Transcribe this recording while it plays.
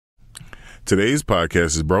Today's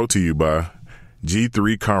podcast is brought to you by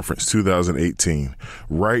G3 Conference 2018.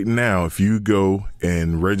 Right now, if you go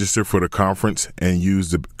and register for the conference and use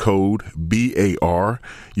the code B.A.R,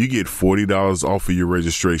 you get $40 off of your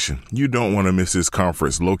registration. You don't want to miss this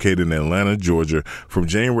conference located in Atlanta, Georgia from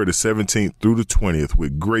January the 17th through the 20th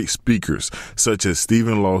with great speakers such as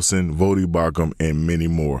Stephen Lawson, Vodi Bakum, and many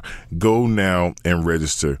more. Go now and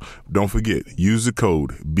register. Don't forget, use the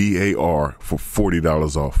code B.A.R for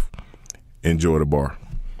 $40 off. Enjoy the bar.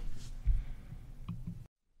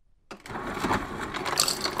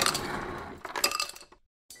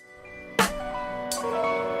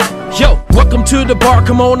 Yo, welcome to the bar,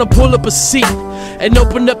 come on and pull up a seat and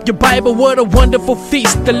open up your Bible, what a wonderful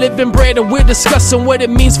feast. The living bread, and we're discussing what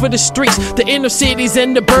it means for the streets, the inner cities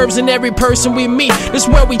and the burbs, and every person we meet. This is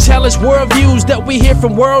where we challenge worldviews that we hear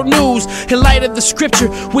from world news. In light of the scripture,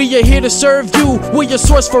 we are here to serve you. We're your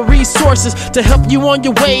source for resources to help you on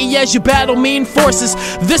your way as you battle mean forces.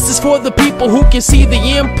 This is for the people who can see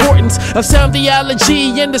the importance of sound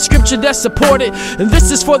theology and the scripture that support it. And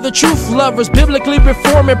this is for the truth lovers, biblically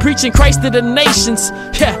reforming, preaching Christ to the nations.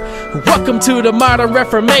 Yeah, welcome to the modern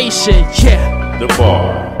Reformation. Yeah, The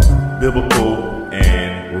Bar, biblical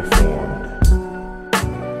and reformed.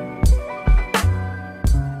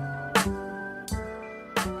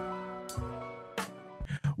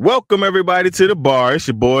 Welcome everybody to The Bar. It's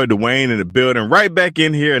your boy Dwayne in the building. Right back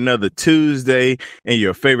in here another Tuesday, and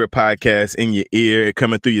your favorite podcast in your ear,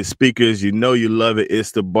 coming through your speakers. You know you love it.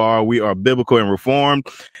 It's The Bar. We are biblical and reformed,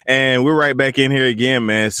 and we're right back in here again,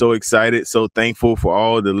 man. So excited, so thankful for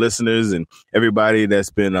all the listeners and everybody that's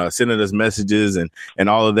been sending us messages and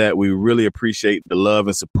all of that. We really appreciate the love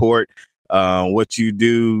and support. What you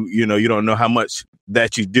do, you know, you don't know how much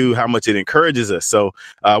that you do, how much it encourages us. So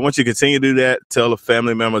I want you to continue to do that. Tell a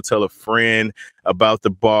family member, tell a friend about The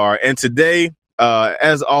Bar. And today,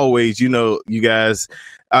 as always, you know, you guys,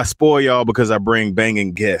 I spoil y'all because I bring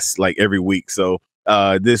banging guests like every week. So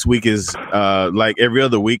this week is like every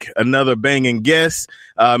other week, another banging guest,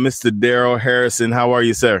 Mr. Darrell Harrison. How are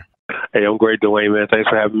you, sir? Hey, I'm great, Dwayne, man. Thanks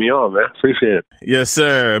for having me on, man. Appreciate it. Yes,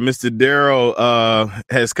 sir. Mr. Darrell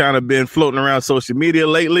has kind of been floating around social media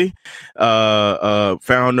lately.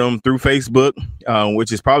 Found him through Facebook,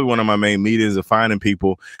 which is probably one of my main mediums of finding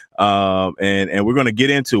people. And we're going to get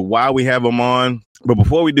into why we have him on. But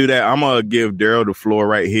before we do that, I'm going to give Darrell the floor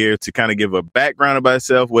right here to kind of give a background about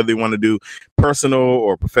himself, whether you want to do personal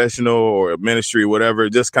or professional or ministry, whatever,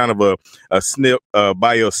 just kind of a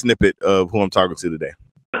bio snippet of who I'm talking to today.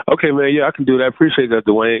 Okay, man. Yeah, I can do that. Appreciate that,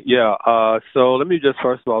 Dwayne. Yeah. So let me just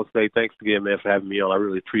first of all say thanks again, man, for having me on. I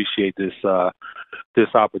really appreciate this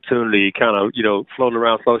opportunity. Kind of, you know, floating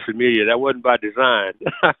around social media. That wasn't by design.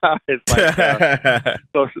 It's like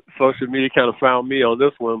social media kind of found me on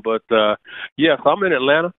this one. But yeah, so I'm in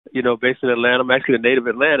Atlanta. You know, based in Atlanta. I'm actually a native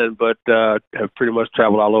Atlantan, but have pretty much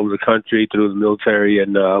traveled all over the country through the military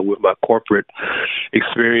and with my corporate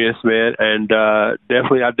experience, man. And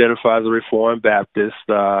definitely identify as a Reformed Baptist.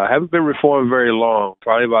 I haven't been Reformed very long,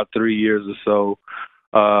 probably about 3 years or so.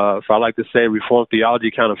 So I like to say Reformed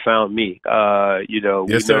theology kind of found me. You know,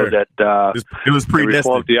 yes, we know sir. That it was predestined.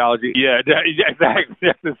 Reformed theology, yeah, exactly.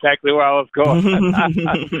 That's exactly where I was going.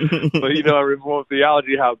 But you know, Reformed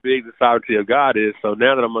theology, how big the sovereignty of God is. So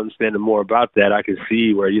now that I'm understanding more about that, I can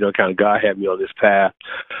see where, you know, kind of God had me on this path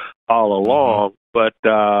all along. But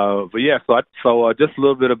yeah, so just a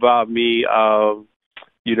little bit about me.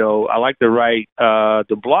 You know, I like to write.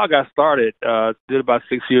 The blog I started, did about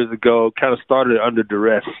 6 years ago, kind of started under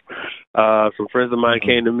duress. Some friends of mine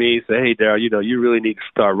came to me and said, hey, Darrell, you know, you really need to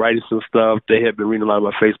start writing some stuff. They had been reading a lot of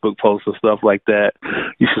my Facebook posts and stuff like that.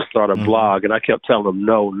 You should start a blog. And I kept telling them,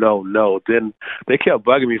 no. Then they kept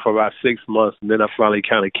bugging me for about 6 months, and then I finally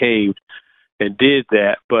kind of caved and did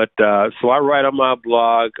that. But so I write on my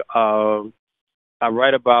blog. I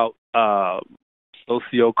write about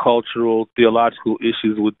socio-cultural, theological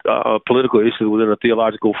issues with political issues within a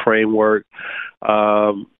theological framework.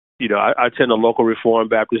 You know, I attend a local Reformed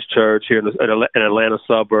Baptist church here in an Atlanta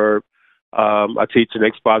suburb. I teach an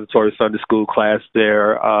expository Sunday school class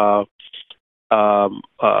there.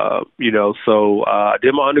 You know, so I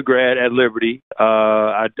did my undergrad at Liberty.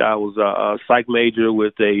 I was a psych major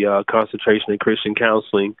with a concentration in Christian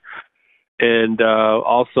counseling. And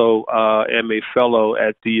also am a fellow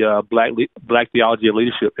at the Black Theology and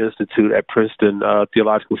Leadership Institute at Princeton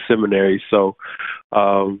Theological Seminary. So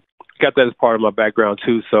got that as part of my background,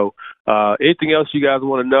 too. So anything else you guys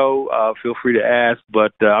want to know, feel free to ask.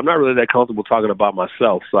 But I'm not really that comfortable talking about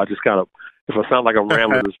myself. So I just kind of, if I sound like I'm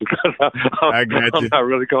rambling, it's because I'm not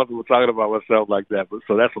really comfortable talking about myself like that. But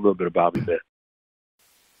so that's a little bit about me, man.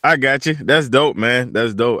 I got you. That's dope, man.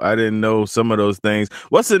 That's dope. I didn't know some of those things.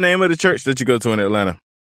 What's the name of the church that you go to in Atlanta?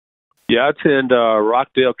 Yeah, I attend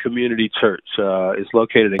Rockdale Community Church. It's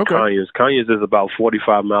located in Conyers. Conyers is about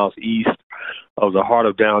 45 miles east of the heart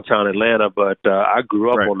of downtown Atlanta, but I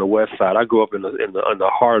grew up on the west side. I grew up in the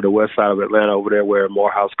heart of the west side of Atlanta, over there where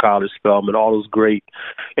Morehouse College, Spelman, all those great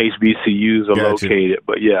HBCUs are located.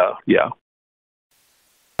 But yeah.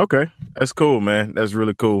 Okay, that's cool, man. That's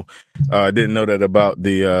really cool. I didn't know that about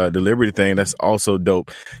the Liberty thing. That's also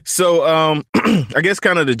dope. So, I guess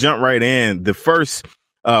kind of to jump right in, the first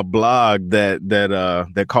blog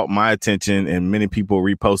that caught my attention, and many people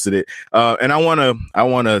reposted it. And I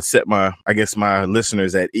wanna set my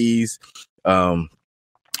listeners at ease. When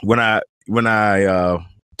I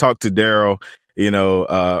talked to Darrell,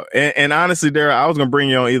 and honestly, Darrell, I was gonna bring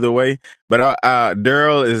you on either way, but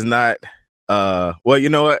Darrell is not. Well, you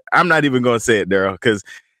know what? I'm not even gonna say it, Darrell, because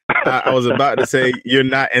I was about to say you're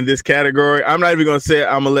not in this category. I'm not even gonna say it.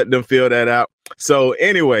 I'm gonna let them feel that out. So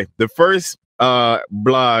anyway, the first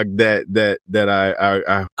blog that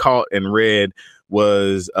I caught and read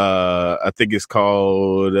was I think it's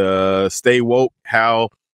called Stay Woke: How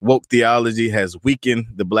Woke Theology Has Weakened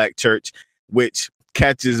the Black Church, which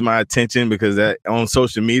catches my attention because that on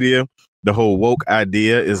social media, the whole woke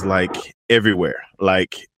idea is like everywhere.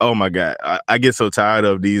 Like, oh my God, I get so tired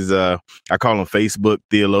of these, I call them Facebook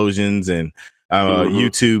theologians and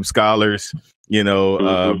YouTube scholars,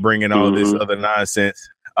 bringing all this other nonsense.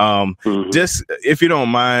 Just if you don't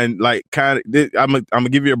mind, like kind of, I'm gonna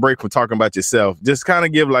give you a break from talking about yourself. Just kind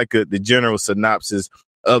of give like the general synopsis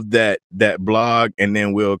of that blog, and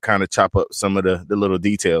then we'll kind of chop up some of the little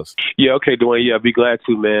details. Yeah, okay, Dwayne. Yeah, I'd be glad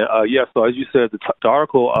to, man. So as you said, the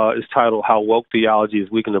article is titled "How Woke Theology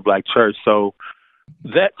Is Weakening the Black Church." So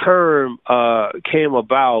that term came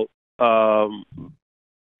about.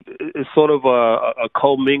 It's sort of a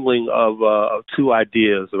commingling of two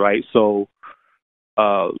ideas, right? So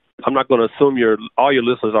I'm not going to assume all your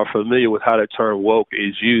listeners are familiar with how that term woke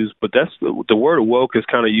is used, but that's the word woke is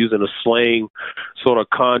kind of used in a slang sort of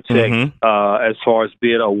context as far as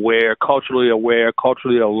being aware, culturally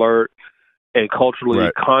alert, and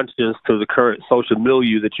culturally conscious to the current social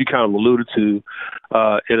milieu that you kind of alluded to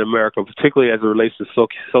in America, particularly as it relates to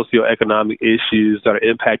socioeconomic issues that are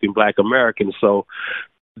impacting Black Americans. So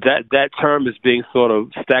that term is being sort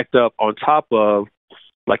of stacked up on top of,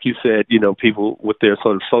 like you said, people with their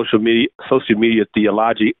sort of social media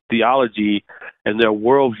theology and their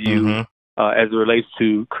worldview as it relates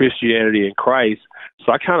to Christianity and Christ.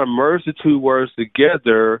 So I kind of merged the two words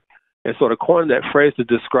together and sort of coined that phrase to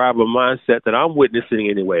describe a mindset that I'm witnessing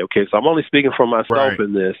anyway. Okay, so I'm only speaking for myself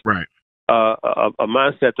in this. Right. A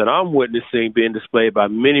mindset that I'm witnessing being displayed by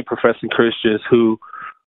many professing Christians who,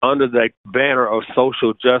 under the banner of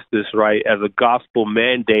social justice, right, as a gospel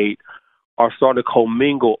mandate, are starting to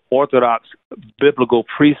commingle orthodox biblical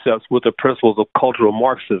precepts with the principles of cultural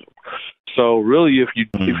Marxism. So really, if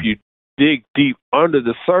you dig deep under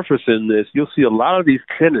the surface in this, you'll see a lot of these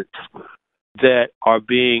tenets that are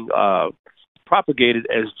being propagated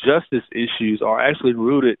as justice issues are actually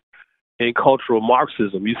rooted in cultural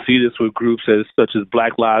Marxism. You see this with groups such as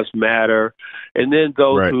Black Lives Matter, and then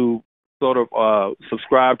those who sort of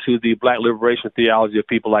subscribe to the Black liberation theology of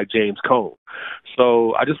people like James Cone.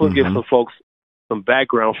 So I just want to give some folks some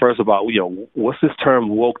background first about, what's this term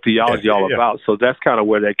woke theology all about? So that's kind of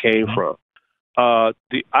where that came from.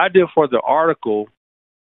 The idea for the article,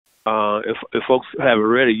 if folks haven't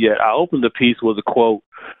read it yet, I opened the piece with a quote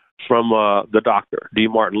from the doctor, D.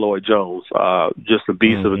 Martin Lloyd-Jones, just a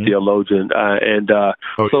beast of a theologian.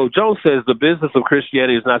 So Jones says the business of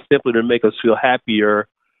Christianity is not simply to make us feel happier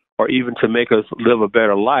or even to make us live a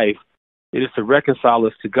better life. It is to reconcile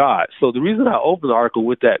us to God. So the reason I opened the article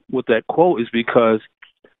with that quote is because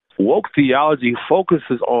woke theology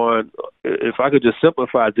focuses on, if I could just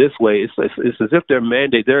simplify it this way, it's as if their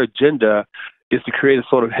mandate, their agenda is to create a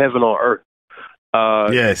sort of heaven on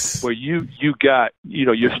earth. Yes. Where you got,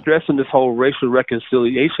 you're stressing this whole racial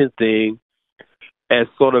reconciliation thing as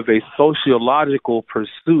sort of a sociological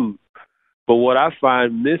pursuit. But what I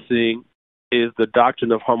find missing is the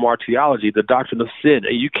doctrine of hamartiology, the doctrine of sin.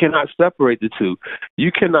 And you cannot separate the two.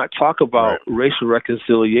 You cannot talk about racial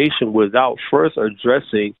reconciliation without first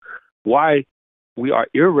addressing why we are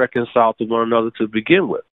irreconciled to one another to begin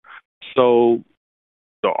with. So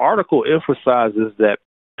the article emphasizes that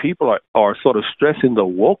people are sort of stressing the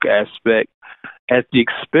woke aspect at the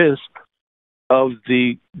expense of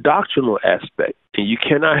the doctrinal aspect, and you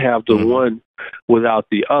cannot have the one without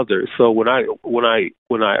the other. So when I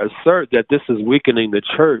assert that this is weakening the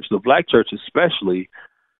church, the Black church especially,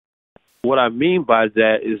 what I mean by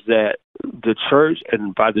that is that the church,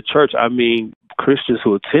 and by the church I mean Christians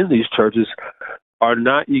who attend these churches, are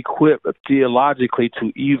not equipped theologically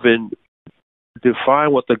to even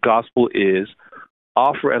define what the gospel is,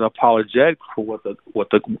 offer an apologetic for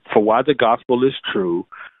for why the gospel is true,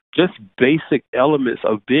 just basic elements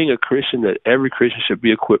of being a Christian that every Christian should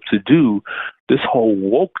be equipped to do. This whole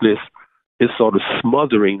wokeness is sort of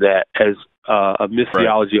smothering that as a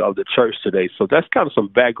missiology of the church today. So that's kind of some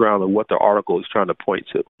background of what the article is trying to point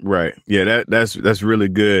to. Right. Yeah, that's really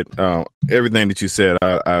good. Everything that you said,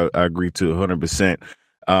 I agree to 100%.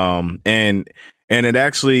 And it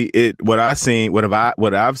actually, what I've seen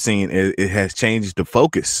is it has changed the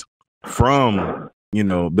focus from,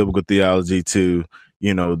 biblical theology to,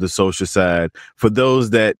 the social side for those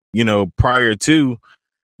that, prior to,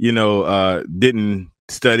 didn't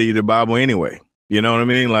study the Bible anyway. You know what I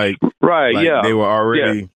mean? Like they were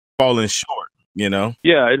already falling short, Yeah,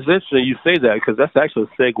 it's interesting you say that, because that's actually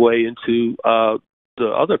a segue into the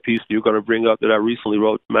other piece you're going to bring up that I recently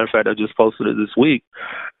wrote. Matter of fact, I just posted it this week.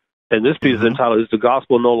 And this piece is entitled, "Is the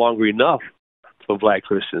Gospel No Longer Enough for Black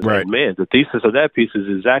Christians?" Right. And man, the thesis of that piece is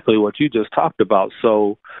exactly what you just talked about.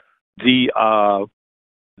 So the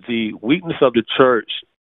weakness of the church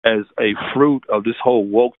as a fruit of this whole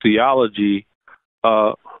woke theology,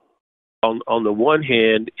 on the one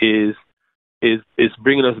hand, is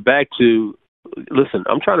bringing us back to, listen,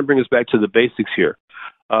 I'm trying to bring us back to the basics here.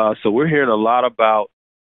 So we're hearing a lot about,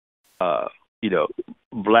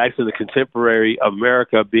 blacks in the contemporary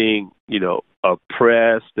America being,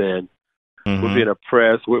 oppressed, and we're being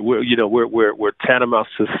oppressed. We're tantamount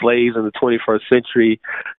to slaves in the 21st century,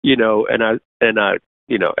 and I,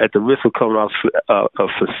 at the risk of coming off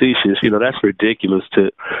facetious, that's ridiculous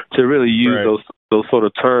to really use those sort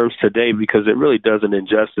of terms today, because it really does an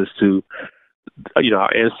injustice to,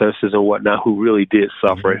 our ancestors and whatnot who really did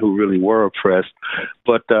suffer and who really were oppressed.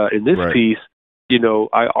 But in this piece,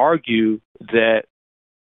 I argue that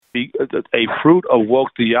a fruit of woke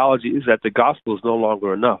theology is that the gospel is no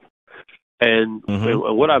longer enough. And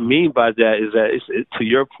what I mean by that is that it's to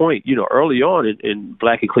your point, early on in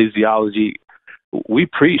Black ecclesiology, we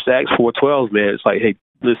preached Acts 4:12, man. It's like, hey,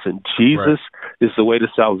 listen, Jesus is the way to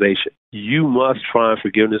salvation. You must find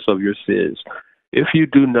forgiveness of your sins. If you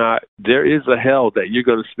do not, there is a hell that you're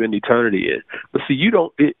going to spend eternity in. But see, you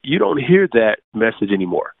don't hear that message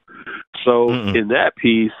anymore. So in that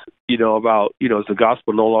piece, about, is the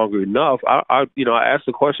gospel no longer enough? I asked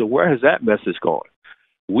the question, where has that message gone?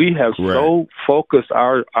 We have so focused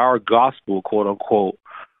our gospel, quote unquote,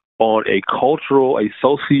 on a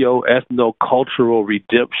socio-ethno-cultural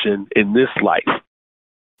redemption in this life,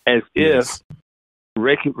 as if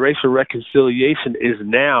racial reconciliation is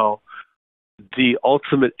now the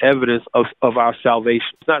ultimate evidence of our salvation.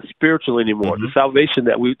 It's not spiritual anymore. The salvation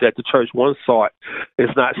that the church once sought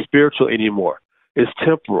is not spiritual anymore. It's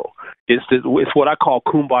temporal. It's what I call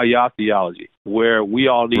kumbaya theology, where we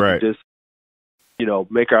all need to just,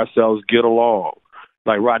 make ourselves get along,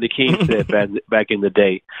 like Rodney King said back in the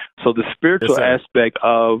day. So the spiritual aspect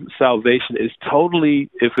of salvation is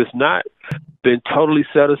totally, if it's not been totally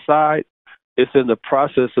set aside, it's in the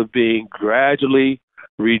process of being gradually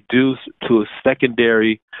reduced to a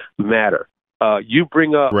secondary matter. You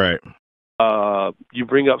bring up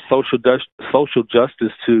social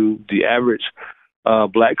justice to the average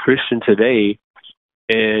Black Christian today,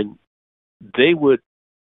 and they would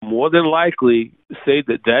more than likely say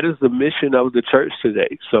that is the mission of the church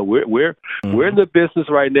today. So we're in the business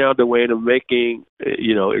right now, Dwayne, of making,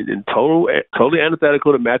 in totally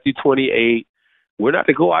antithetical to Matthew 28. We're not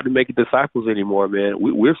to go out and make disciples anymore, man.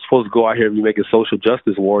 We're supposed to go out here and be making social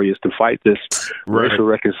justice warriors to fight this racial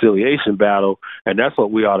reconciliation battle, and that's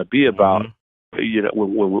what we ought to be about.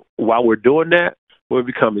 While we're doing that, we're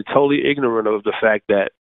becoming totally ignorant of the fact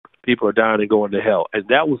that people are dying and going to hell. And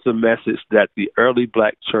that was the message that the early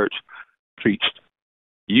Black church preached.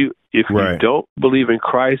 If you don't believe in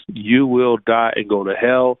Christ, you will die and go to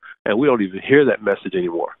hell. And we don't even hear that message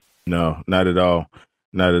anymore. No, not at all.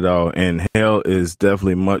 Not at all. And hell is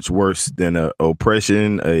definitely much worse than a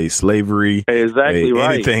oppression, a slavery,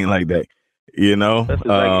 anything like that. That's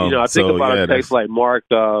exactly, I think about a text like Mark.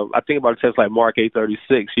 I think about a text like Mark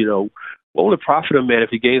 8:36. What will it profit a man if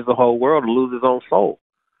he gains the whole world and lose his own soul?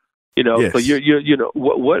 So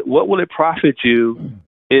what will it profit you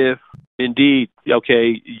if indeed, you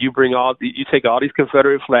take all these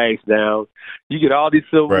Confederate flags down, you get all these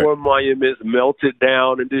Civil War monuments melted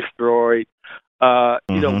down and destroyed.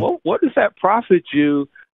 What does that profit you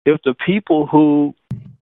if the people who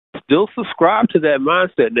still subscribe to that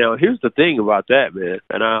mindset. Now, here's the thing about that, man,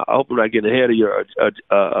 and I hope I'm not getting ahead of your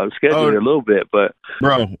schedule here a little bit, but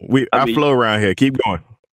bro, I flow around here. Keep going.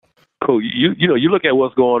 Cool. You look at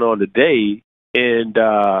what's going on today, and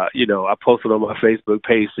I posted on my Facebook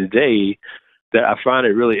page today that I find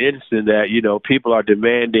it really interesting that people are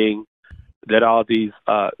demanding that all these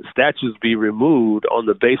statues be removed on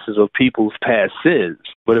the basis of people's past sins.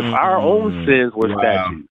 But if our own sins were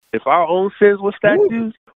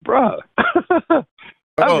statues, bruh,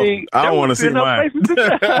 I don't want to see mine.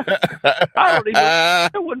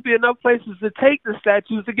 There wouldn't be enough places to take the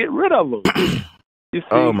statues to get rid of them. You see?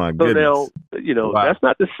 Oh my goodness! Now, that's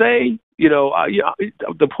not to say,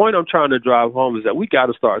 the point I'm trying to drive home is that we got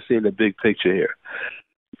to start seeing the big picture here.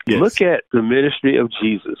 Yes. Look at the ministry of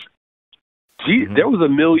Jesus. There was a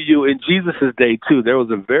milieu in Jesus' day, too. There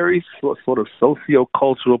was a very sort of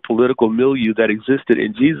socio-cultural, political milieu that existed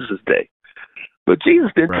in Jesus' day. But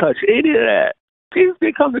Jesus didn't touch any of that. Jesus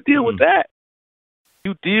didn't come to deal with that.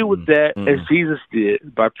 You deal with that as Jesus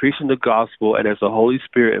did by preaching the gospel and as the Holy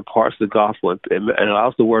Spirit imparts the gospel and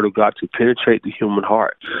allows the word of God to penetrate the human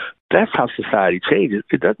heart. That's how society changes.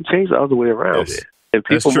 It doesn't change the other way around. Yes. And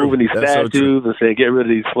people moving these statues and saying, get rid of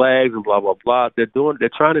these flags and blah, blah, blah. They're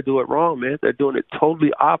trying to do it wrong, man. They're doing it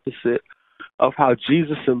totally opposite of how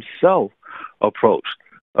Jesus himself approached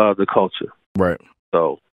the culture. Right.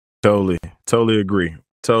 So totally agree.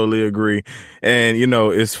 Totally agree. And,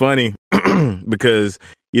 it's funny because,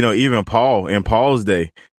 even Paul, in Paul's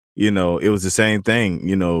day, it was the same thing.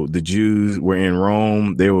 The Jews were in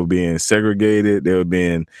Rome. They were being segregated. They were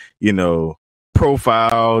being,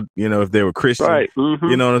 profiled, if they were Christian, right.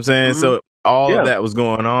 You know what I'm saying? So all of that was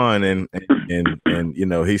going on and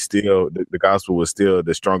he still, the gospel was still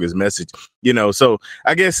the strongest message, so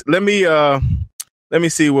I guess let me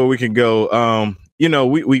see where we can go.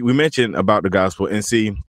 We mentioned about the gospel and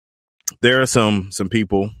see, there are some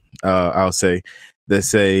people, I'll say that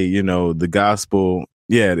say, the gospel,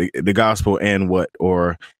 the gospel and what,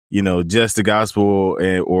 or, just the gospel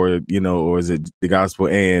and, or is it the gospel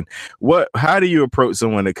and what, how do you approach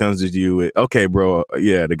someone that comes to you with, okay, bro,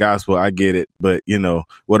 the gospel, I get it. But,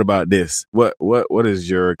 what about this? What is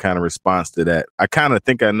your kind of response to that? I kind of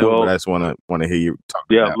think I know, but I just want to hear you talk.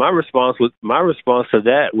 Yeah. My response to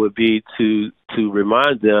that would be to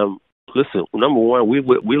remind them, listen, number one, we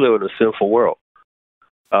live in a sinful world.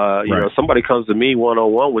 Somebody comes to me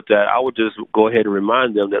one-on-one with that, I would just go ahead and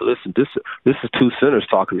remind them that, listen, this is two sinners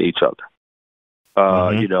talking to each other.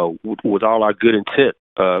 With all our good intent,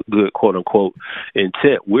 good quote-unquote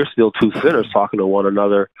intent, we're still two sinners talking to one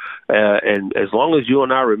another. And as long as you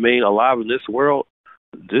and I remain alive in this world,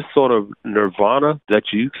 this sort of nirvana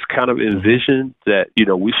that you kind of envision that,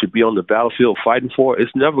 we should be on the battlefield fighting for,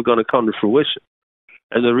 it's never going to come to fruition.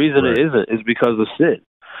 And the reason it isn't is because of sin.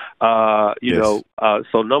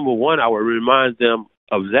 So number one, I would remind them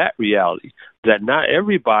of that reality, that not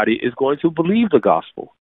everybody is going to believe the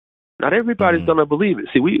gospel. Not everybody's going to believe it.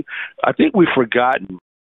 See, I think we've forgotten,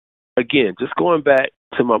 again, just going back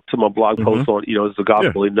to my blog post on, is the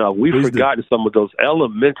gospel enough? We've forgotten some of those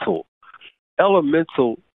elemental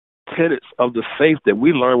tenets of the faith that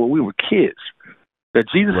we learned when we were kids. That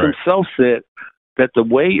Jesus himself said that the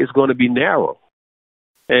way is going to be narrow.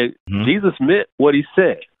 And Jesus meant what he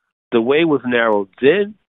said. The way was narrow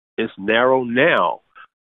then, it's narrow now.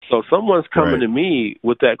 So someone's coming to me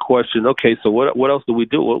with that question, okay, so what else do we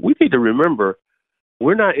do? Well, we need to remember,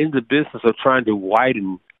 we're not in the business of trying to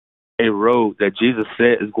widen a road that Jesus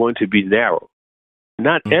said is going to be narrow.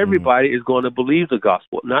 Not everybody is going to believe the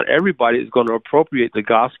gospel. Not everybody is going to appropriate the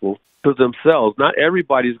gospel to themselves. Not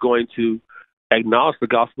everybody is going to acknowledge the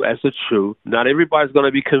gospel as the truth. Not everybody is going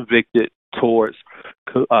to be convicted towards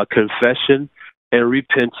confession and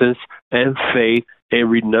repentance and faith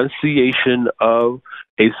and renunciation of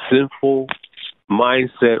a sinful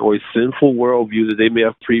mindset or a sinful worldview that they may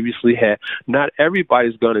have previously had. Not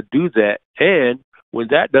everybody's going to do that. And when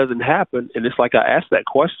that doesn't happen, and it's like I asked that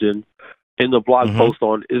question in the blog post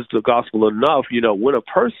on, is the gospel enough? When a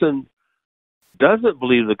person doesn't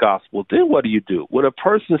believe the gospel, then what do? When a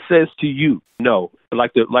person says to you, no,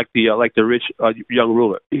 like the rich young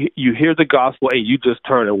ruler, you hear the gospel and you just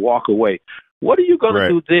turn and walk away. What are you going to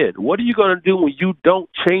do then? What are you going to do when you don't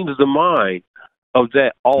change the mind of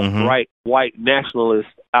that alt-right white nationalist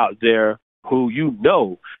out there who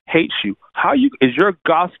hates you? Is your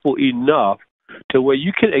gospel enough to where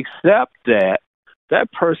you can accept that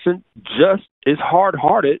person just is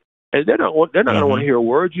hard-hearted and they're not going to want to hear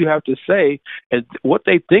words you have to say, and what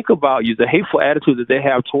they think about you, the hateful attitude that they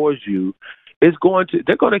have towards you, they're going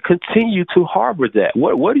to continue to harbor that.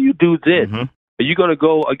 What do you do then? Are you going to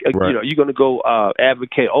go, Right. you know, you're going to go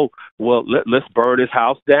advocate, oh, well, let's burn this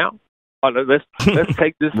house down? Or let's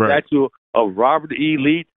take this Right. statue of Robert E.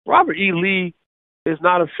 Lee. Robert E. Lee is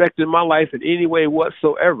not affecting my life in any way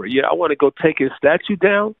whatsoever. Yeah, I want to go take his statue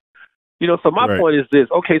down. You know, so my Right. point is this.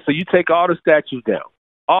 Okay, so you take all the statues down.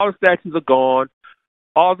 All the statues are gone.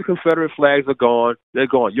 All the Confederate flags are gone. They're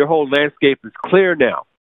gone. Your whole landscape is clear now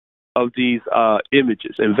of these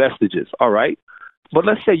images and vestiges, all right? But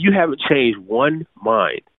let's say you haven't changed one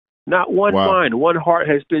mind. Not one Wow. mind. One heart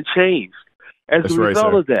has been changed. As That's a right,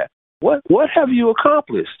 result sir. of that, what have you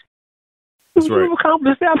accomplished? That's right. You've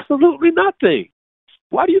accomplished absolutely nothing.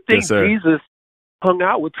 Why do you think Yes, sir. Jesus hung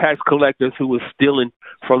out with tax collectors who were stealing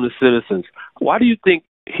from the citizens? Why do you think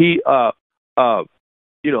he hung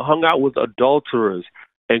out with adulterers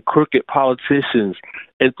and crooked politicians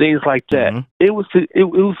and things like that? Mhm. It was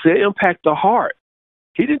to impact the heart.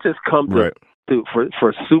 He didn't just come Right.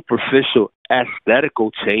 for superficial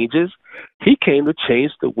aesthetical changes. He came to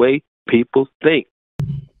change the way people think.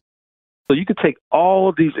 So you can take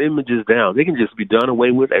all these images down. They can just be done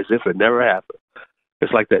away with as if it never happened.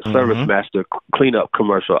 It's like that Service Master cleanup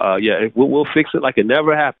commercial. We'll fix it like it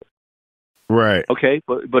never happened. Right. Okay,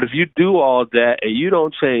 but if you do all that and you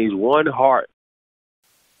don't change one heart,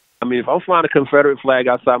 I mean, if I'm flying a Confederate flag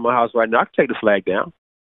outside my house right now, I can take the flag down.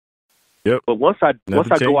 Yep. But once I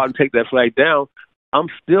go out and take that flag down, I'm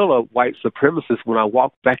still a white supremacist when I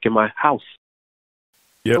walk back in my house.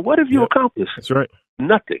 Yep. So what have you accomplished? That's right.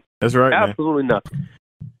 Nothing. That's right, man. Absolutely nothing.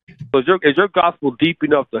 So is your gospel deep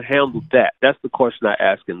enough to handle that? That's the question I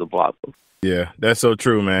ask in the blog post. Yeah, that's so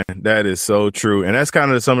true, man. That is so true. And that's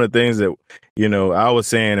kind of some of the things that, you know, I was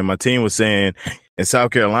saying and my team was saying in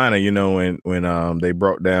South Carolina, you know, when they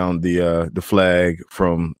brought down the flag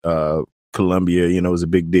from Columbia, you know, it was a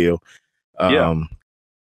big deal. And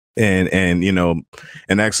you know,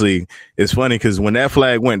 and actually it's funny because when that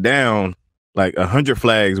flag went down, like 100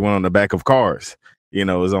 flags went on the back of cars. You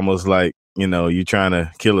know, it was almost like, you know, you trying to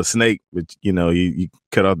kill a snake, but, you know, you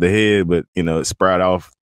cut off the head, but, you know, it sprout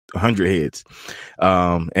off 100 heads.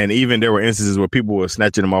 And even there were instances where people were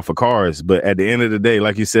snatching them off of cars. But at the end of the day,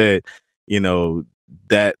 like you said, you know,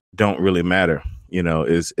 that don't really matter. You know,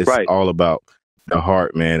 it's Right. all about the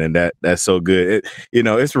heart, man. And that's so good. You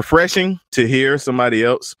know, it's refreshing to hear somebody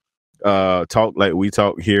else talk like we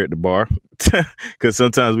talk here at the bar, because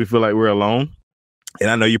sometimes we feel like we're alone. And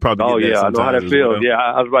I know you probably get that I know how that sometimes as feels. well. Yeah,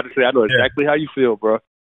 I was about to say, I know exactly how you feel, bro.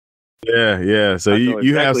 Yeah. So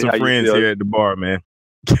you have some friends here at the bar, man.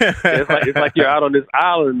 It's like you're out on this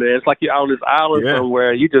island, man. It's like you're out on this island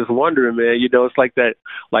somewhere. You just wondering, man. You know, it's like that,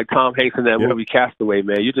 like Tom Hanks in that movie Castaway,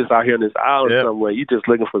 man. You're just out here on this island somewhere. You just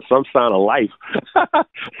looking for some sign of life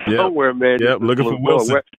somewhere, man. Yep, looking for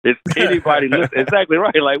Wilson. Is anybody listening? Exactly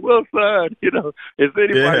right. Like Wilson, you know, is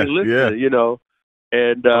anybody listening? You know.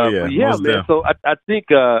 And man. Definitely. So I think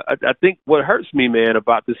what hurts me, man,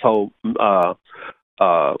 about this whole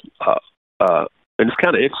and it's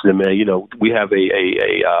kind of interesting, man. You know, we have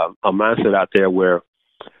a mindset out there where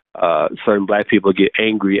certain black people get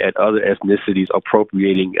angry at other ethnicities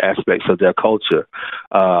appropriating aspects of their culture.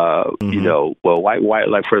 You know, well, white,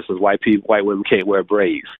 like for instance, white women can't wear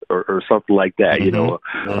braids or something like that. You know,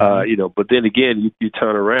 you know. But then again, you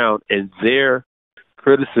turn around and their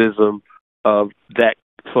criticism of that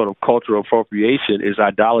sort of cultural appropriation is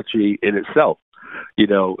idolatry in itself, you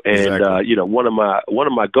know. And you know, one of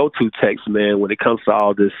my go-to texts, man, when it comes to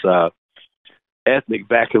all this ethnic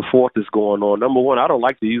back and forth that's going on. Number one, I don't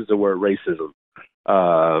like to use the word racism.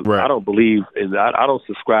 I don't believe in that. I don't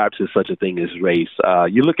subscribe to such a thing as race.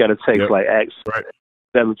 You look at a text like Acts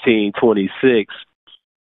 17:26.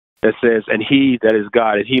 It says, and he, that is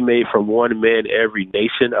God, and he made from one man every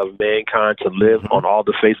nation of mankind to live on all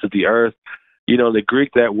the face of the earth. You know, in the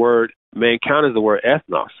Greek, that word mankind is the word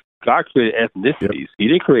ethnos. God created ethnicities. He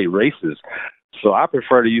didn't create races. So I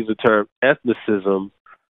prefer to use the term ethnicism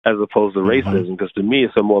as opposed to racism, because to me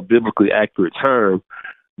it's a more biblically accurate term.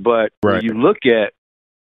 But when you look at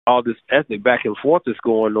all this ethnic back and forth that's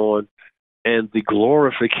going on and the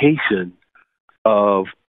glorification of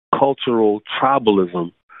cultural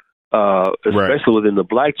tribalism, especially within the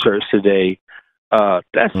black church today,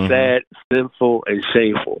 that's sad, sinful, and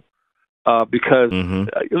shameful. Because,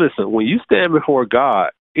 listen, when you stand before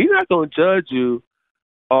God, He's not going to judge you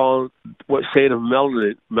on what shade of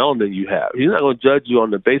melanin you have. He's not going to judge you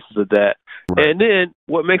on the basis of that. And then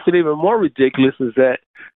what makes it even more ridiculous is that,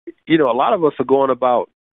 you know, a lot of us are going about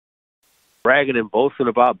bragging and boasting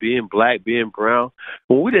about being black, being brown,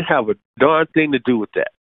 when we didn't have a darn thing to do with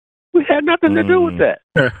that. We had nothing to do with that.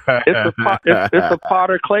 It's a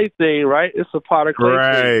Potter clay thing, right? It's a Potter clay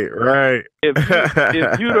thing. Right. If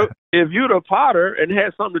you the Potter and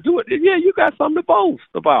had something to do with it, yeah, you got something to boast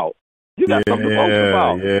about. You got something to boast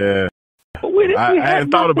about. Yeah. But we had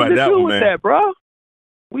nothing to do with that, bro.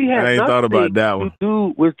 We had nothing to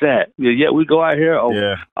do with that. Yeah, we go out here. Oh,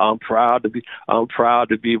 yeah. I'm proud to be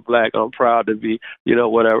black. I'm proud to be,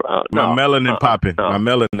 whatever. My melanin popping. My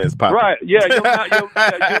melanin is popping. Right? Yeah, your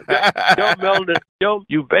melanin, your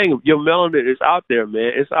melanin is out there,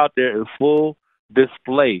 man. It's out there in full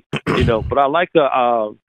display. But I like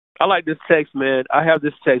this text, man. I have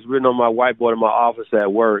this text written on my whiteboard in my office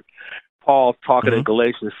at work. Paul's talking in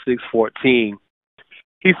Galatians 6:14.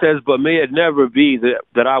 He says, "But may it never be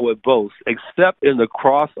that I would boast, except in the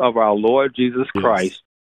cross of our Lord Jesus Christ,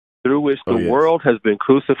 through which the world has been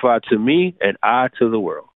crucified to me and I to the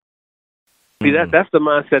world." See, that's the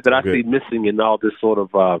mindset that I see missing in all this sort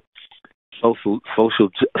of social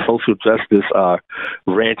justice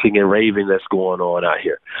ranting and raving that's going on out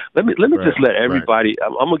here. Let me just let everybody.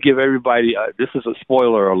 I'm gonna give everybody. This is a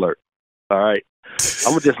spoiler alert. All right,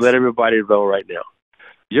 I'm gonna just let everybody know right now.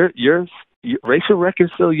 Your racial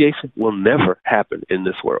reconciliation will never happen in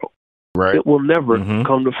this world. Right. It will never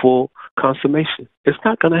come to full consummation. It's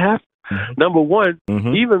not going to happen. Number one,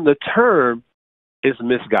 even the term is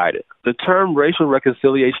misguided. The term racial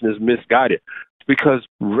reconciliation is misguided because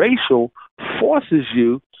racial forces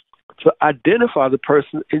you to identify the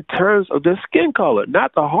person in terms of their skin color,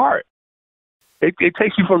 not the heart. It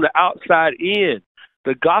takes you from the outside in.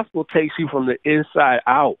 The gospel takes you from the inside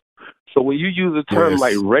out. So when you use a term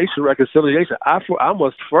like racial reconciliation, I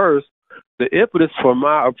must first, the impetus for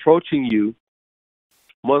my approaching you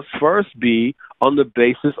must first be on the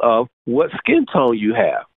basis of what skin tone you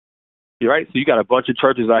have. Right? So you got a bunch of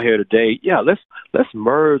churches out here today. Yeah, let's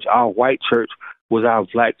merge our white church with our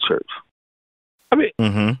black church. I mean,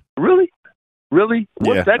 really?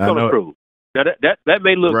 What's that going to prove? Now that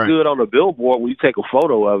may look good on a billboard when you take a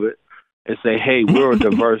photo of it and say, "Hey, we're a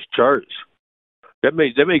diverse church." That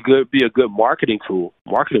may be a good marketing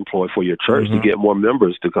ploy for your church to get more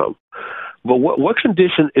members to come. But what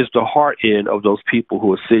condition is the heart in of those people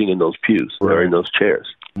who are sitting in those pews or in those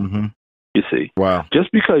chairs? You see, wow.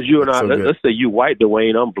 Just because you and I, let's say you white,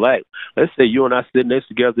 Dwayne, I'm black. Let's say you and I sitting next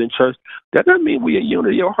together in church. That doesn't mean we are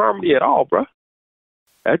unity or harmony at all, bro.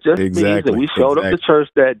 That just means that we showed up to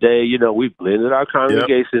church that day. We blended our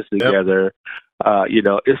congregations together.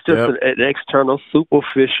 It's just an external,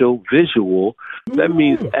 superficial visual that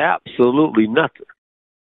means absolutely nothing.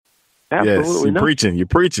 Absolutely nothing. You're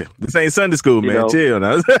preaching. This ain't Sunday school, man. Chill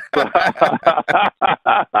now.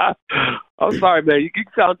 I'm sorry, man. You can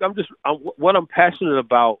tell what I'm passionate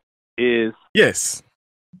about is the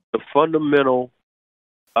fundamental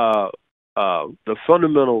tenet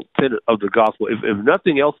of the gospel. If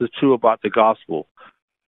nothing else is true about the gospel,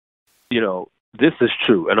 this is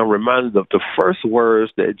true. And I'm reminded of the first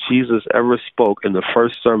words that Jesus ever spoke in the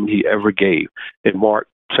first sermon he ever gave in Mark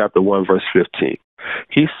chapter 1, verse 15.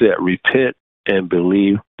 He said, "Repent and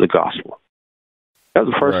believe the gospel." That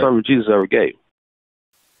was the first sermon Jesus ever gave.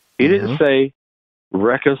 He didn't say,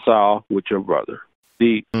 "Reconcile with your brother."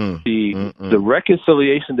 The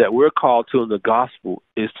reconciliation that we're called to in the gospel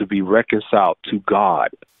is to be reconciled to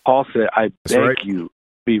God. Paul said, "I beg you,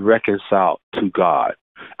 be reconciled to God.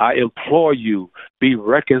 I implore you, be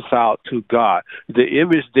reconciled to God." The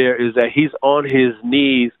image there is that he's on his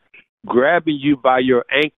knees, grabbing you by your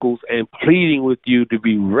ankles and pleading with you to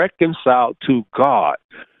be reconciled to God.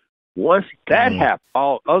 Once that happens,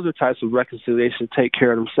 all other types of reconciliation take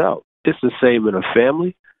care of themselves. It's the same in a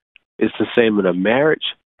family. It's the same in a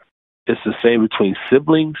marriage. It's the same between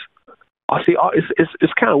siblings.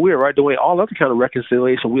 It's kind of weird, right? The way all other kind of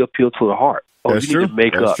reconciliation, we appeal to the heart. Oh, you need to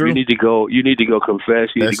make up. You need to go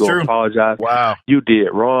confess. You need to go apologize. Wow. You did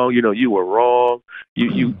wrong. You were wrong.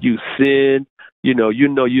 You sinned.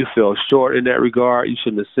 You fell short in that regard. You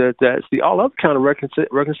shouldn't have said that. See, all other kind of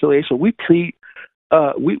reconciliation, we plead to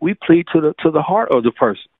the heart of the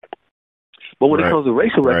person. But when it comes to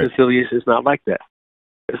racial reconciliation, it's not like that.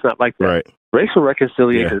 It's not like that. Right. Racial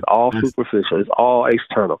reconciliation is all superficial. It's all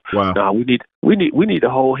external. Wow. Now we need to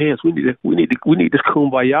hold hands. We need this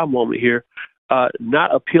kumbaya moment here.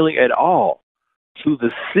 Not appealing at all to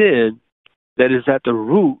the sin that is at the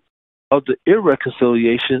root of the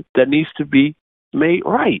irreconciliation that needs to be made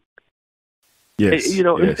right. Yes.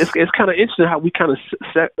 It's kind of interesting how we kind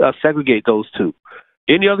of segregate those two.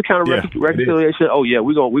 Any other kind of reconciliation? Oh yeah,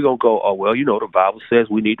 we're gonna go. Oh well, the Bible says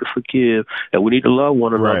we need to forgive and we need to love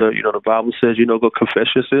one another. Right. The Bible says go confess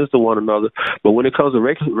your sins to one another. But when it comes to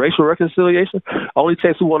racial reconciliation, only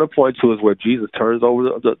text we want to point to is where Jesus turns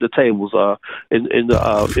over the tables in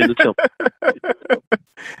the temple.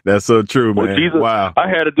 That's so true, man. Jesus, wow. I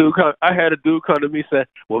had a dude come to me and say,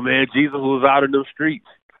 "Well, man, Jesus was out in them streets."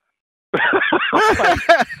 Like,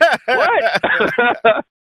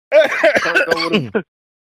 what?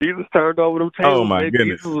 Jesus turned over them tables. Oh my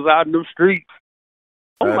goodness! Jesus was out in them streets.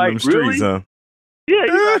 I'm like, really? Streets, huh? Yeah,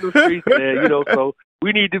 he's out in the streets, man. So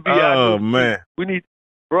we need to be out. Oh man, we need,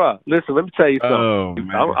 bruh. Listen, let me tell you something. Oh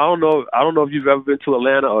man, I don't know if you've ever been to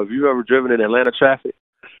Atlanta or if you've ever driven in Atlanta traffic.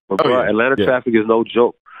 But bruh, Atlanta traffic is no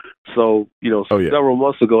joke. So several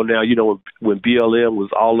months ago now, when BLM was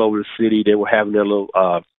all over the city, they were having their little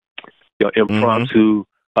impromptu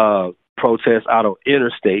protests out on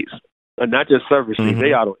interstates. Not just surface streets.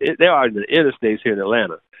 They are in the interstates here in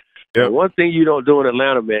Atlanta. Yep. And one thing you don't do in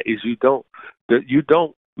Atlanta, man, is you don't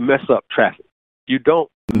mess up traffic. You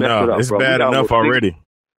don't mess it up. It's bro. bad enough already.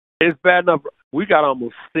 It's bad enough. We got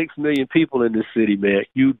almost 6 million people in this city, man.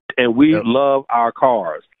 And we love our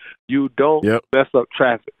cars. You don't mess up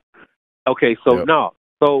traffic. Okay, so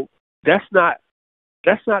so that's not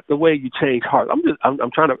the way you change hearts. I'm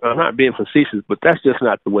not being facetious, but that's just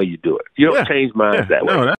not the way you do it. You don't change minds that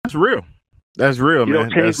way. No, that's real. That's real, you man. You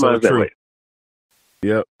don't change minds that way.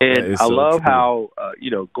 Yep. And I love how,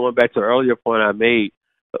 going back to the earlier point I made,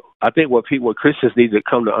 I think what Christians need to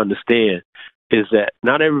come to understand is that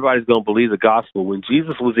not everybody's going to believe the gospel. When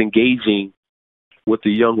Jesus was engaging with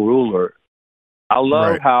the young ruler, I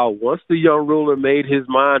love how once the young ruler made his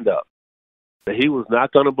mind up, that he was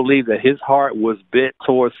not going to believe, that his heart was bent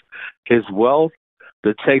towards his wealth,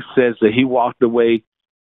 the text says that he walked away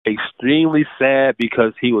extremely sad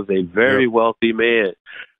because he was a very wealthy man.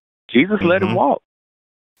 Jesus let him walk.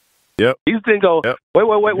 Yep. Jesus didn't go,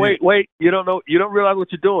 wait. You don't know. You don't realize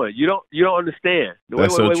what you're doing. You don't understand.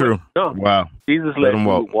 That's so true. No. Wow. Jesus let him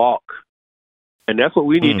walk. And that's what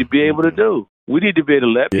we need to be able to do. We need to be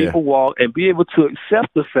able to let people walk and be able to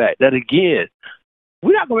accept the fact that, again,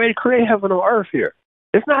 we're not going to create heaven on earth here.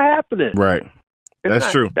 It's not happening. Right.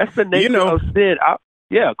 That's true. That's the nature of sin.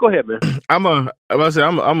 Go ahead, man. I'm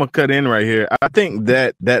gonna cut in right here. I think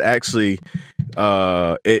that actually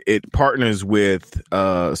it partners with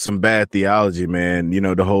some bad theology, man.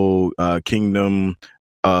 The whole kingdom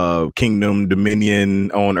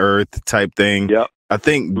dominion on earth type thing. Yep. I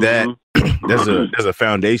think that there's a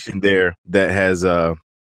foundation there that has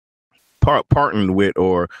partnered with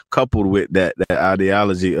or coupled with that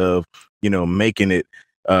ideology of making it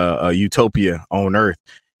a utopia on earth,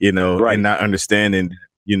 and not understanding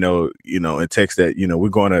in text that we're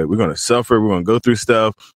gonna suffer, we're gonna go through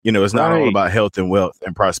stuff. It's not all about health and wealth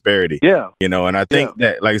and prosperity. And I think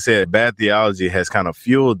that, like I said, bad theology has kind of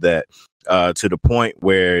fueled that to the point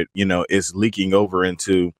where it's leaking over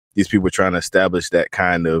into these people trying to establish that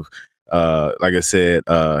kind of like I said,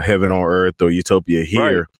 heaven on earth or utopia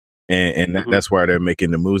here. And that's why they're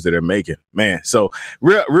making the moves that they're making, man. So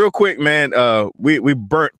real quick, man, we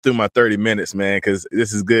burnt through my 30 minutes, man, because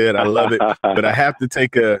this is good. I love it. But I have to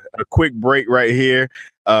take a quick break right here.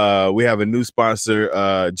 We have a new sponsor,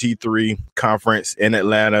 G3 conference in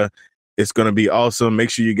Atlanta. It's going to be awesome. Make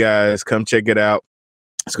sure you guys come check it out.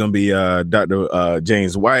 It's going to be Dr.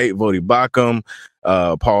 James White, Vodi Bakum,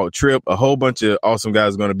 Paul Tripp, a whole bunch of awesome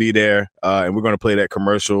guys are going to be there. And we're going to play that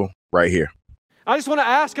commercial right here. I just want to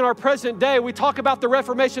ask, in our present day, we talk about the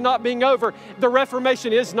Reformation not being over. The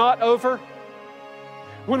Reformation is not over.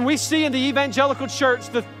 When we see in the evangelical church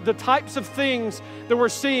the types of things that we're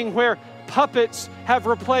seeing where puppets have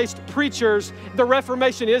replaced preachers, the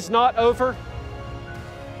Reformation is not over.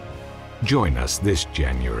 Join us this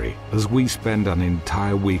January as we spend an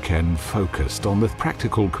entire weekend focused on the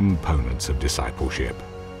practical components of discipleship.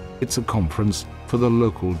 It's a conference for the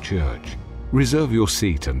local church. Reserve your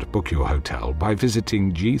seat and book your hotel by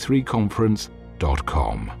visiting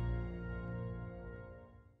g3conference.com.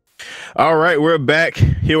 All right, we're back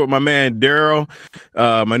here with my man Darrell,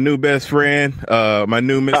 my new best friend, my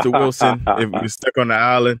new Mr. Wilson. If you're stuck on the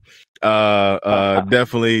island,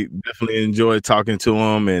 definitely enjoyed talking to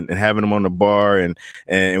him and having him on the bar, and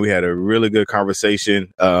we had a really good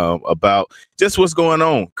conversation about just what's going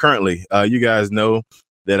on currently. You guys know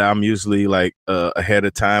that I'm usually like ahead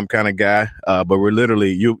of time kind of guy, but we're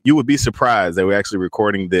literally you would be surprised that we're actually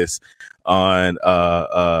recording this on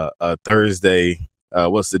Thursday.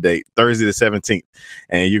 What's the date? Thursday the 17th,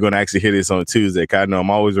 and you're going to actually hear this on Tuesday. 'Cause I know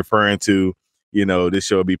I'm always referring to this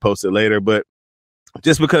show will be posted later, but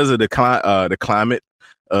just because of the climate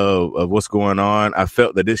of what's going on. I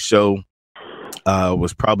felt that this show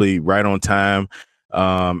was probably right on time.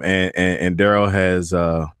 And Darrell has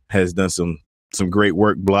done some great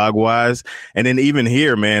work blog wise. And then even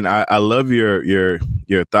here, man, I love your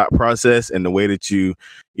thought process and the way that you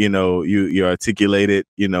articulated,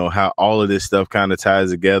 how all of this stuff kind of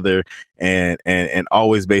ties together and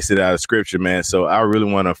always base it out of scripture, man. So I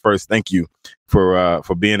really want to first thank you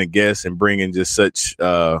for being a guest and bringing just such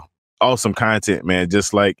awesome content, man.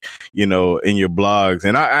 Just like, in your blogs.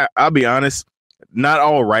 And I'll be honest, not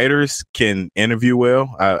all writers can interview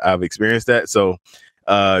well. I've experienced that. So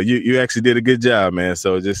you actually did a good job, man.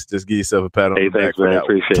 So just give yourself a pat on the back. Thanks, man. I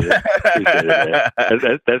appreciate it. Appreciate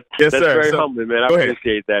it, man. That's very humbling, man. I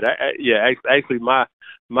appreciate that. Actually,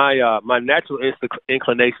 my natural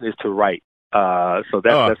inclination is to write. So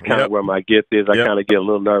that's kind of where my gift is. I kind of get a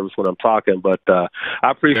little nervous when I'm talking, but I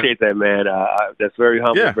appreciate that, man. That's very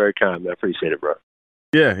humbling, very kind, man. I appreciate it, bro.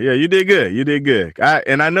 Yeah, you did good. You did good.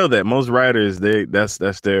 I know that most writers, that's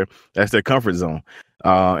their comfort zone.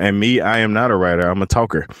 And me, I am not a writer. I'm a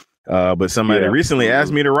talker. But somebody recently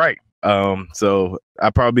asked me to write. So I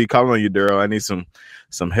probably calling on you, Darrell. I need some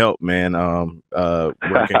help, man. Working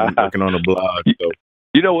on a blog. So,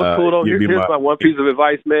 you know what's cool though? Here's my one piece of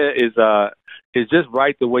advice, man, is just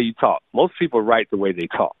write the way you talk. Most people write the way they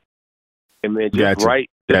talk. And man, just write.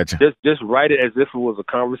 Just write it as if it was a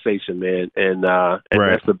conversation, man, and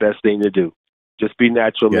that's the best thing to do. Just be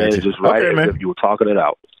natural, man. Just write it as if you were talking it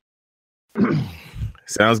out.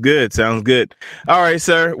 Sounds good. All right,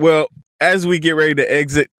 sir. Well, as we get ready to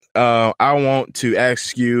exit, I want to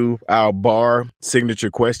ask you our B.A.R signature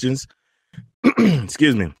questions.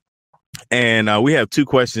 Excuse me. And we have two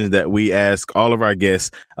questions that we ask all of our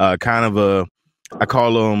guests. I call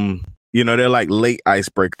them, they're like late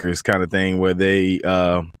icebreakers kind of thing where they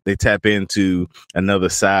tap into another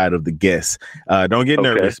side of the guest. Don't get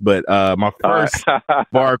nervous, but my first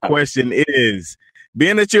B.A.R question is,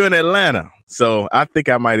 being that you're in Atlanta, so I think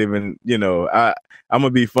I might even, I'm gonna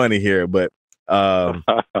be funny here, but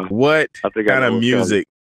what kind of music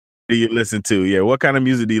do you listen to? Yeah, what kind of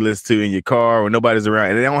music do you listen to in your car when nobody's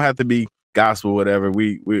around? And it don't have to be gospel, whatever.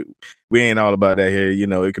 We ain't all about that here.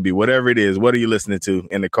 It could be whatever it is. What are you listening to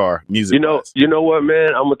in the car? Music. You know what,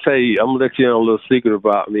 man? I'm gonna let you know a little secret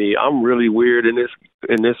about me. I'm really weird in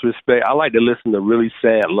this respect. I like to listen to really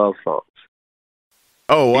sad love songs.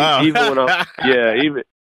 Oh wow! Even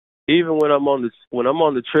when I'm on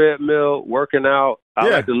the treadmill working out, I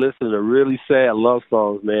like to listen to really sad love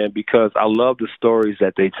songs, man, because I love the stories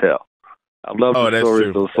that they tell. I love the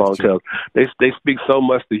stories those songs tell. They speak so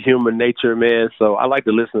much to human nature, man. So I like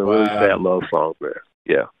to listen to really sad love songs, man.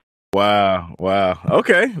 Yeah. Wow.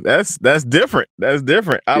 Okay, that's different. That's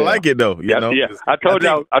different. I like it though. You know. I told you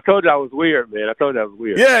I was weird, man. I told you I was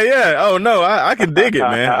weird. Yeah. Oh no, I can dig it,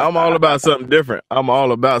 man. I'm all about something different.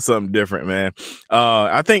 Man.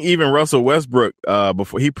 I think even Russell Westbrook,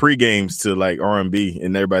 before he pre-games to like R&B,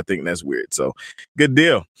 and everybody thinking that's weird. So good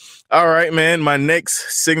deal. All right, man. My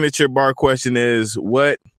next signature B.A.R question is: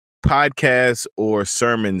 what podcasts or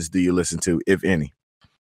sermons do you listen to, if any?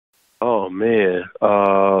 Oh man,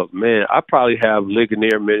 I probably have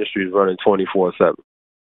Ligonier Ministries running 24/7.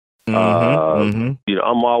 I'm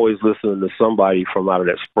always listening to somebody from out of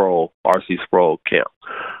that RC Sproul camp.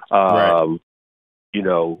 I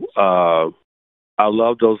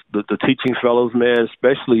love the teaching fellows, man,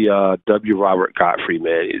 especially W. Robert Godfrey,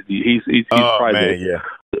 man. He's probably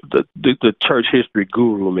the church history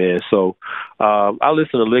guru, man. So I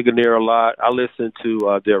listen to Ligonier a lot. I listen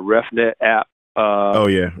to their RefNet app. A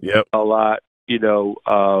lot,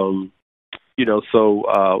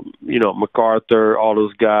 MacArthur, all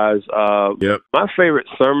those guys. My favorite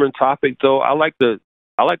sermon topic, though, I like to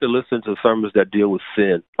listen to sermons that deal with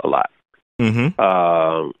sin a lot.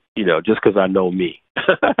 Just because I know me,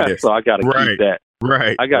 so I got to keep that.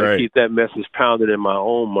 Right. I got to keep that message pounded in my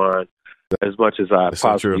own mind as much as I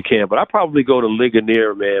possibly can. But I probably go to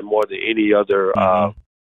Ligonier, man, more than any other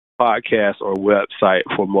podcast or website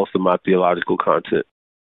for most of my theological content.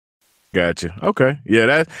 Gotcha. Okay.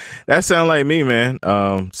 Yeah, that sounds like me, man.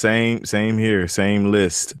 Same here, same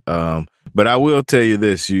list. But I will tell you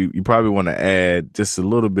this, you probably want to add just a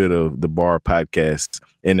little bit of the B.A.R podcast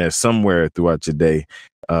in there somewhere throughout your day.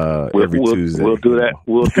 Every Tuesday. We'll do that.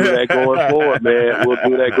 We'll do that going forward, man. We'll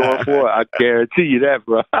do that going forward. I guarantee you that,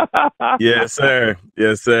 bro. Yes, sir.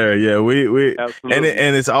 Yeah, we and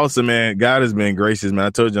it's awesome, man. God has been gracious, man.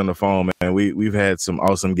 I told you on the phone, man. We've had some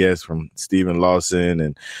awesome guests from Stephen Lawson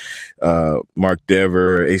and Mark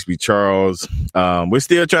Dever, HB Charles. We're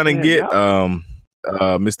still trying to get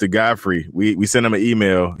Mr. Godfrey. We sent him an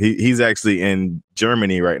email. He's actually in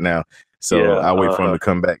Germany right now. So I wait for him to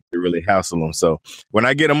come back to really hassle him. So when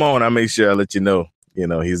I get him on, I make sure I let you know. You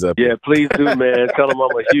know, he's up. Yeah, please do, man. Tell him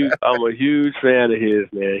I'm a huge fan of his,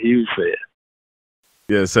 man. Huge fan.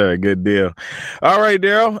 Yes, sir. Good deal. All right,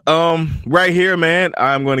 Darrell. Right here, man,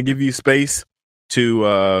 I'm going to give you space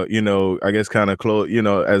to, you know, I guess kind of close, you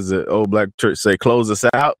know, as the old black church say, close us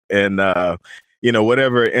out. And, you know,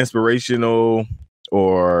 whatever inspirational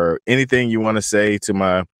or anything you want to say to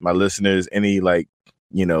my listeners, any like,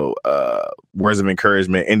 you know, words of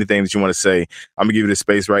encouragement, anything that you want to say, I'm gonna give you the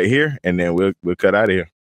space right here, and then we'll cut out of here.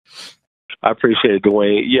 I appreciate it,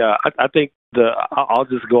 Dwayne. Yeah, I think I'll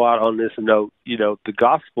just go out on this note. You know, the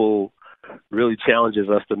gospel really challenges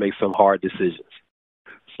us to make some hard decisions,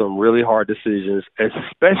 some really hard decisions,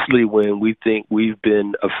 especially when we think we've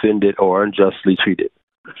been offended or unjustly treated.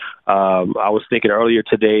 I was thinking earlier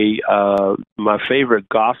today, my favorite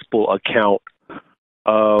gospel account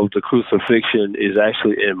of the crucifixion is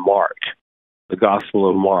actually in Mark, the Gospel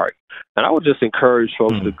of Mark. And I would just encourage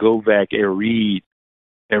folks to go back and read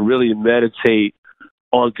and really meditate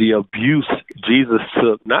on the abuse Jesus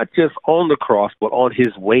took, not just on the cross, but on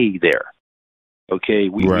his way there. Okay,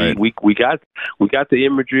 we got the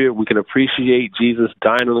imagery. We can appreciate Jesus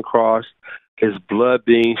dying on the cross, his blood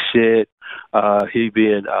being shed, he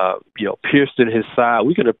being pierced in his side.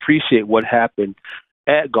 We can appreciate what happened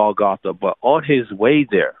at Golgotha, but on his way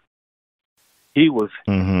there, he was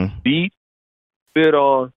beat, spit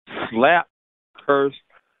on, slapped, cursed,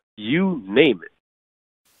 you name it.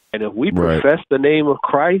 And if we profess the name of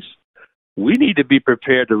Christ, we need to be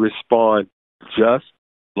prepared to respond just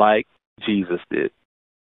like Jesus did.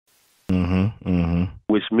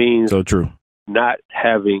 Which means so true. Not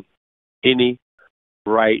having any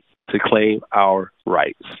right to claim our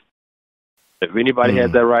rights. If anybody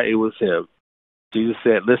had that right, it was him. Jesus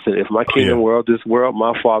said, listen, if my kingdom were of this world,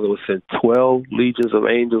 my Father would send 12 legions of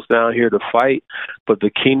angels down here to fight. But the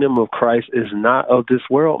kingdom of Christ is not of this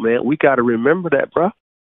world, man. We got to remember that, bro.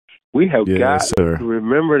 We have got to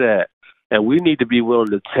remember that. And we need to be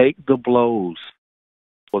willing to take the blows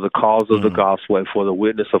for the cause of the gospel and for the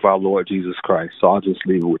witness of our Lord Jesus Christ. So I'll just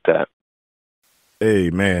leave it with that. Hey,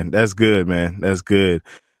 man, that's good, man. That's good.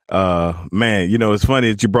 Man, you know, it's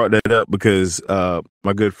funny that you brought that up because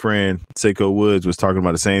my good friend Seiko Woods was talking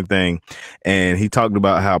about the same thing, and he talked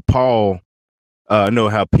about how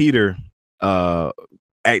how Peter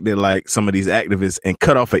acted like some of these activists and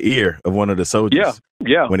cut off an ear of one of the soldiers.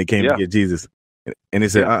 When he came to get Jesus, and he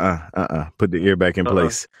said, put the ear back in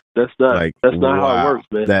place. That's not how it works,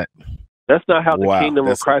 man. That's not how the kingdom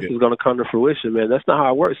of Christ is going to come to fruition, man. That's not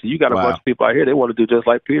how it works. You got a bunch of people out here, they want to do just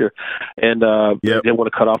like Peter, and they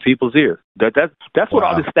want to cut off people's ears. That's what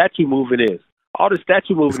all the statue moving is. All the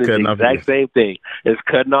statue moving is the exact same thing. It's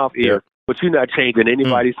cutting off ears, but you're not changing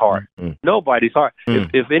anybody's heart. Nobody's heart.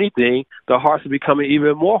 If anything, the hearts are becoming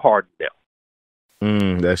even more hardened now.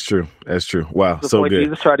 That's true. That's true. Wow, that's the so point good.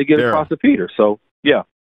 Jesus tried to get across to Peter. So, yeah,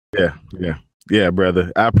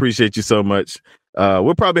 brother. I appreciate you so much.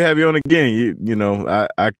 We'll probably have you on again. You know,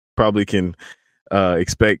 I probably can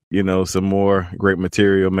expect, you know, some more great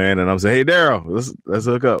material, man. And I'm saying, hey, Darrell, let's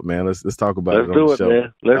hook up, man. Let's talk about it on the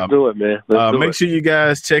show. Let's do it, man. Make sure you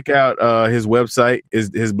guys check out his website,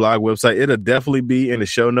 his blog website. It'll definitely be in the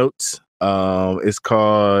show notes. It's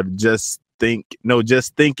called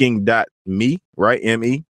justthinking.me, right?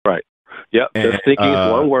 M-E. Right. Yep. Just thinking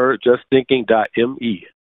is one word. Justthinking.me.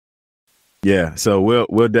 Yeah, so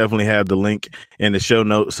we'll definitely have the link in the show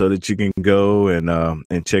notes so that you can go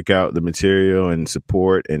and check out the material and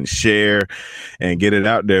support and share and get it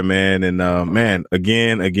out there, man. And man,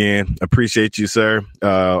 again, appreciate you, sir.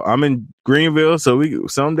 I'm in Greenville, so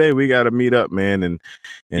someday we got to meet up, man. And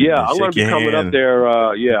I'm going to be coming up there.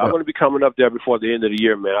 I'm going to be coming up there before the end of the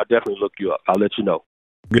year, man. I'll definitely look you up. I'll let you know.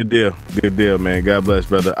 Good deal, man. God bless,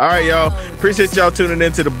 brother. All right, y'all. Appreciate y'all tuning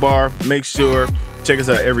into the bar. Make sure check us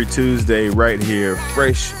out every Tuesday right here.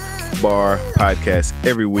 Fresh Bar Podcast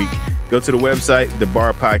every week. Go to the website,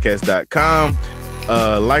 thebarpodcast.com.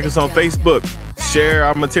 Like us on Facebook. Share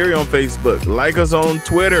our material on Facebook. Like us on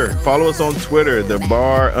Twitter. Follow us on Twitter,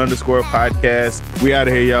 @the_bar_podcast. We out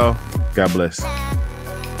of here, y'all. God bless.